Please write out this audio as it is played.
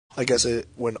I guess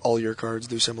when all your cards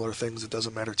do similar things, it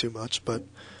doesn't matter too much, but it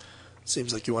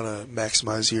seems like you want to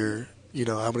maximize your,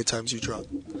 how many times you draw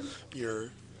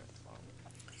your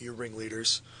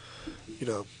ringleaders.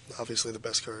 Obviously the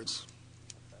best cards.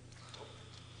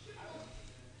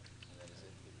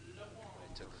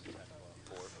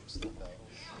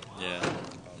 Yeah,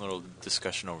 a little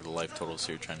discussion over the life totals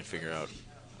here, trying to figure out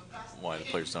why the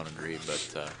players don't agree,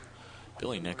 but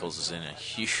Billy Nichols is in a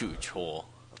huge hole.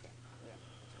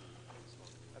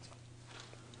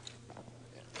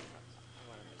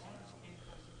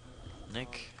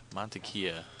 Nick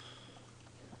Montaquila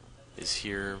is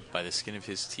here by the skin of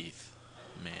his teeth.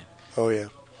 Man. Oh, yeah.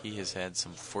 He has had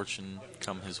some fortune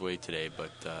come his way today,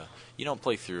 but you don't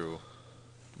play through,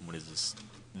 what is this,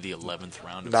 the 11th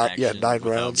round of action? Yeah, 9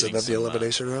 rounds and then the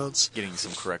elimination rounds. Getting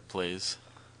some correct plays.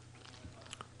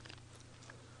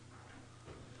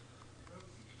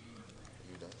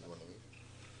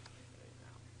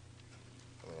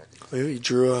 Yeah, he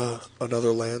drew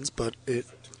another lands, but it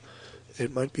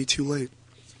might be too late.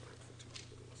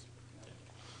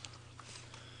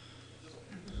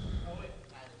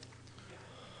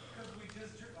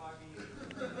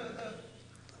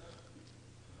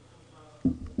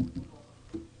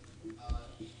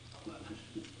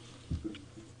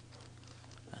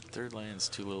 That third land's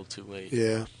too little, too late.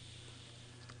 Yeah.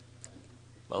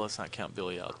 Well, let's not count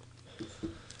Billy out.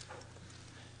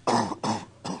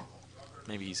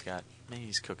 Maybe he's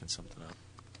cooking something up.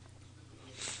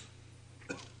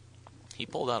 He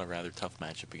pulled out a rather tough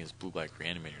matchup against Blue-Black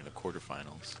Reanimator in the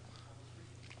quarterfinals.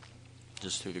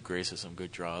 Just through the grace of some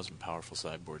good draws and powerful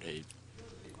sideboard hate.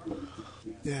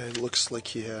 Yeah, it looks like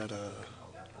he had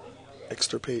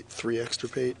extirpate, 3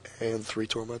 extirpate, and 3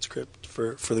 torment script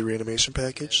for the reanimation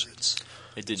package.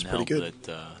 It didn't help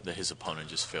that his opponent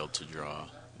just failed to draw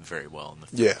very well in the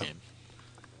third game.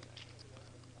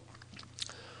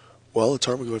 Well,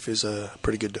 Tarmogoyf is a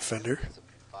pretty good defender.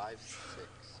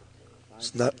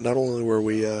 So not only were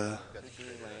we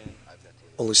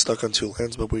only stuck on 2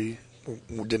 lands, but we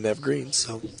didn't have greens.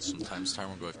 So sometimes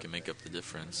Tarmogoyf can make up the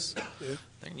difference. Yeah.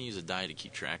 They're going to use a die to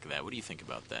keep track of that. What do you think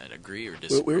about that? Agree or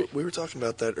disagree? We were talking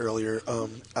about that earlier.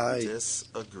 I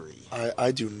disagree.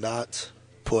 I do not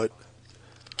put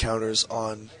counters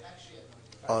on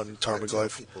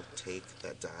Tarmogoyf. People take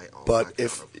that die off but my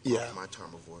if off my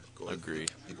Tarmogoyf. Agree.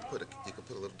 You can put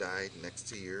a little die next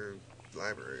to your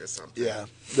library or something. Yeah,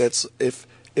 that's if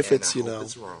it's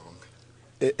it's wrong.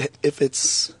 If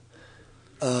it's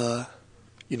a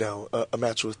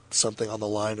match with something on the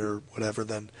line or whatever,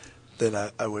 then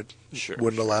I wouldn't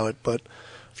allow it. But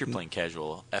if you're playing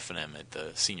casual F&M at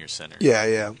the senior center,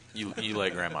 yeah, you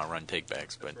let grandma run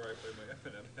takebacks, but That's where I play my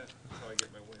F&M. That's how I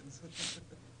get my wins.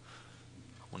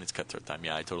 when it's cutthroat time,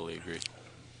 yeah, I totally agree.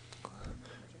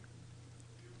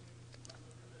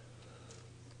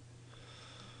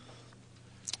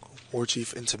 War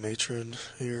Chief into Matron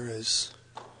here is.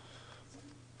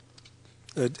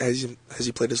 Has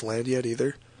he played his land yet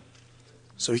either?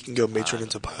 So he can go Matron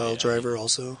into Pile Driver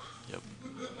also. Yep.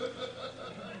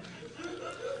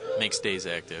 Makes days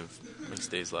active. Makes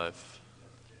days live.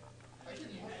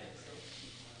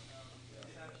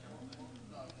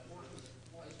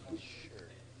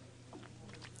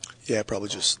 Yeah, probably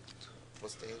just.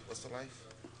 What's the life?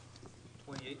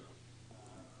 28.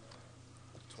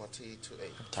 20 to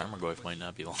 8. Tarmogoyf might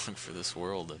not be long for this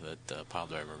world if that Pile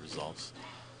Driver resolves.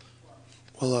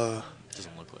 Well,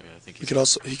 doesn't look like it. I think he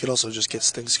could also just get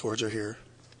Sting Scourger here.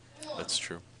 That's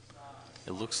true.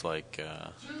 It looks like,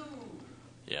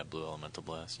 Blue Elemental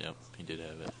Blast. Yep, he did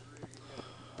have it.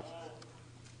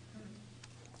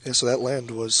 Yeah, so that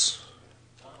land was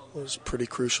pretty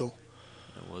crucial.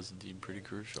 It was indeed pretty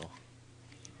crucial.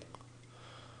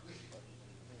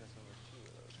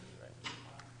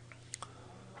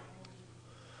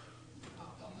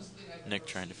 Nick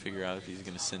trying to figure out if he's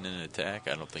going to send in an attack.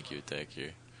 I don't think you attack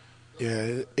here.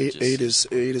 Yeah, eight is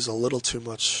a little too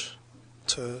much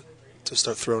to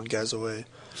start throwing guys away.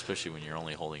 Especially when you're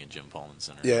only holding a Jim Paul in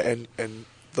center. Yeah, and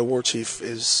the War Chief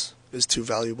is too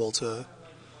valuable to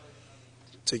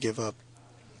give up.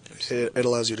 It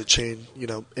allows you to chain,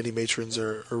 any matrons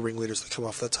or ringleaders that come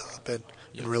off the top and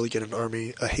really get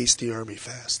a hasty army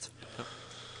fast. Yep.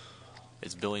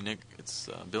 It's Billy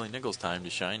Nichols' time to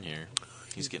shine here.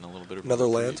 He's getting a little bit of another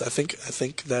land. I think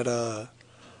that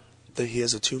he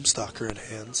has a Tombstalker in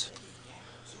hands.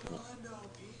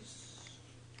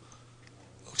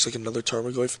 Looks like another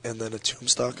Tarmogoyf and then a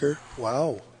Tombstalker.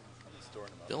 Wow.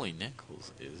 Billy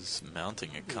Nichols is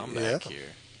mounting a comeback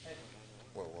here.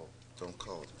 Whoa. Don't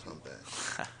call it a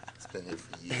comeback. It's been here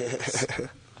for years.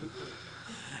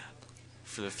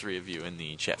 For the three of you in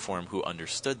the chat forum who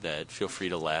understood that, feel free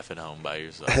to laugh at home by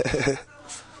yourself.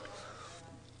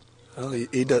 Well,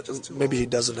 he does. Maybe he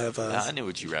doesn't have a. I knew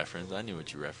what you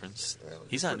referenced. Yeah,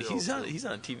 He's on a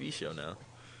TV show now.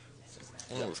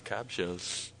 One of those cop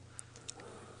shows.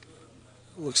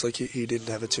 Looks like he didn't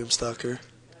have a Tomb Stalker.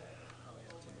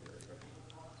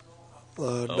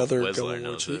 Another Wesler Gobo War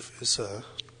knows Chief is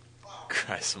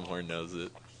Chrysler knows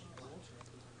it.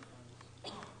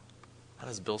 How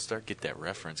does Bill Stark get that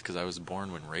reference? Because I was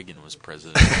born when Reagan was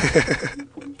president.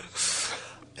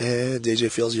 and AJ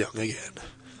feels young again.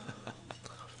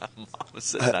 Mama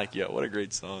said knock you out. What a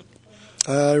great song.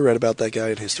 I read about that guy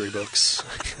in history books.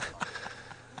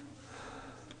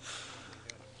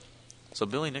 So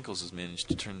Billy Nichols has managed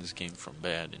to turn this game from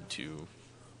bad into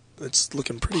It's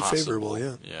looking pretty possible. favorable,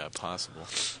 yeah. Yeah, possible.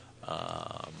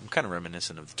 Kind of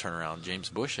reminiscent of the turnaround James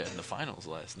Bush had in the finals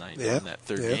last night. Yeah, In that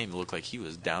third yeah. game, it looked like he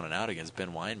was down and out against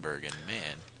Ben Weinberg. And,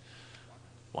 man,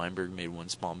 Weinberg made one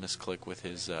small misclick with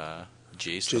his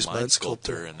Jace the Mind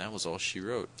Sculptor, and that was all she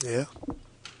wrote. Yeah.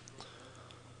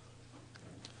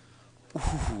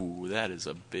 Ooh, that is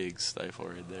a big stifle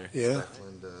right there. Yeah.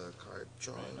 Stifling the card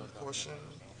drawing portion,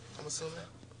 I'm assuming.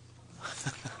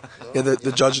 Yeah,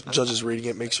 the judge is reading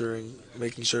it,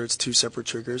 making sure it's two separate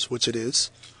triggers, which it is.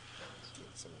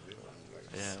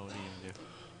 Yeah, what are you going to do?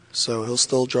 So he'll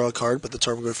still draw a card, but the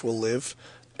Tarmogoyf will live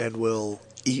and will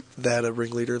eat that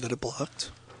ringleader that it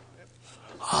blocked.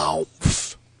 Ow!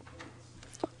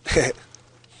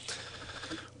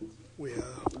 We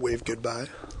wave goodbye.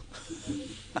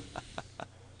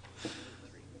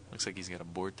 Looks like he's got a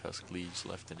board tusk leaves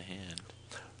left in hand.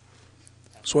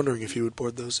 I was wondering if you would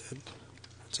board those in.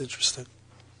 It's interesting.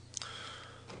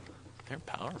 They're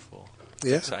powerful.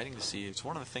 Yeah. It's exciting to see. It's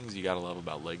one of the things you got to love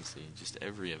about Legacy. Just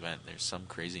every event, there's some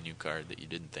crazy new card that you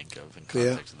didn't think of in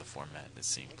context of the format that's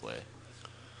seeing play.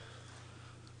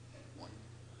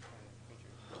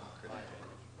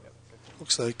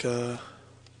 Looks like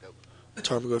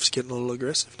Tarmogoyf's getting a little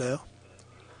aggressive now.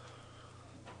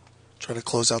 Trying to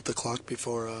close out the clock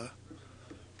before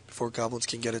Goblins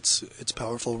can get its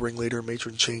powerful ringleader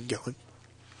matron chain going.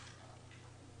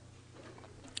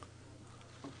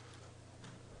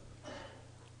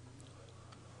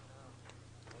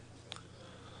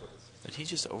 Did he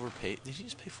just overpay? Did he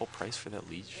just pay full price for that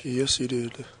leech? Yes, he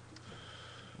did.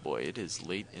 Boy, it is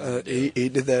late in the day. He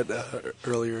did that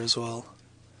earlier as well.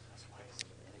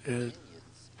 And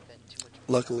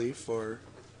luckily for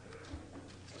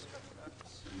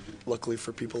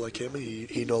people like him,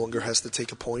 he no longer has to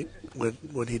take a point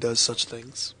when he does such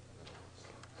things.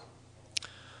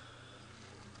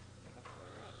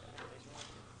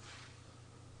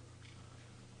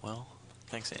 Well,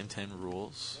 thanks to M10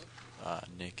 rules,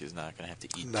 Nick is not going to have to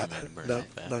eat Not too many to burn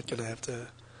out that. not gonna have to.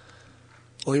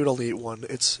 Well, he would only eat one.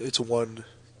 It's one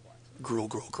gruel.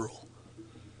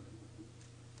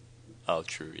 Oh,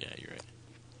 true. Yeah, you're right.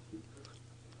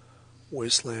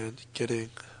 Wasteland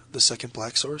getting the second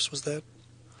black source, was that?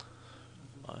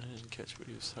 I didn't catch what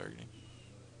he was targeting.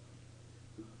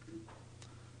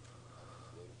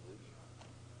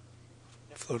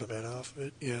 Float a man off of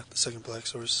it. Yeah, the second black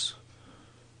source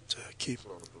to keep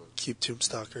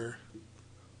Tombstalker.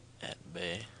 At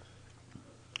bay.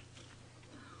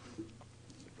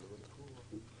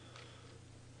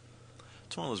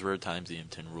 It's one of those rare times the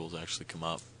M10 rules actually come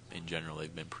up. In general,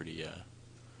 they've been pretty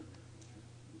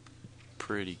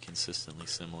consistently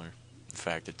similar. In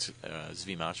fact, it's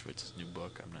Zvi Machkowitz's new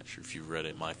book. I'm not sure if you've read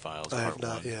it. My Files, I Part have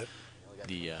not 1. yet.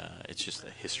 It's just a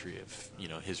history of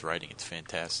his writing. It's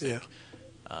fantastic. Yeah.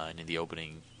 And in the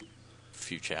opening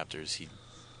few chapters, he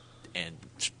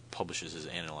publishes his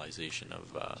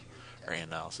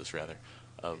analysis rather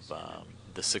of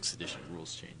the 6th edition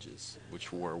rules changes,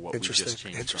 which were what we just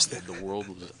changed from. The world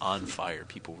was on fire.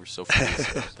 People were so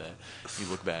furious about that. You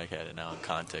look back at it now in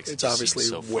context. It's it obviously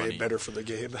so way funny. better for the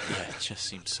game. Yeah, it just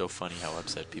seemed so funny how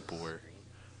upset people were.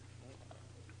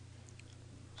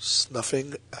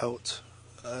 Snuffing out.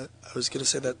 I was going to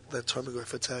say that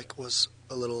Tarmogoyf attack was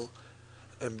a little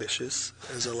ambitious,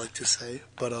 as I like to say,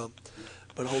 but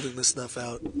holding the snuff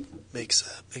out makes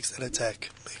that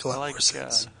attack make a lot more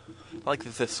sense. I like the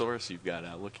thesaurus you've got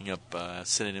out, looking up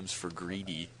synonyms for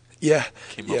greedy. Yeah,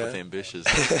 Came up with ambitious.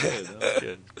 That was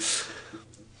good.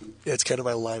 Yeah, it's kind of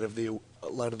my line of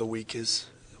the week is,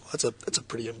 well, that's a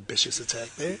pretty ambitious attack,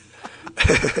 man.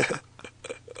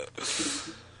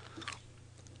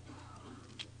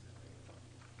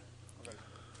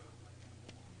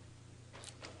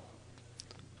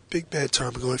 Big Bad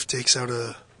Tarmogoyf takes out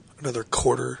another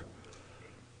quarter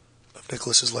of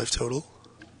Nicholas's life total.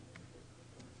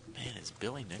 Man, is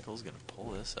Billy Nichols going to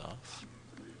pull this off?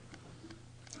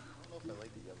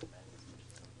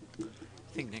 I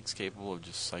think Nick's capable of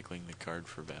just cycling the card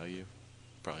for value.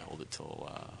 Probably hold it till.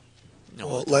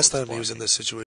 Well, last time he was in this situation.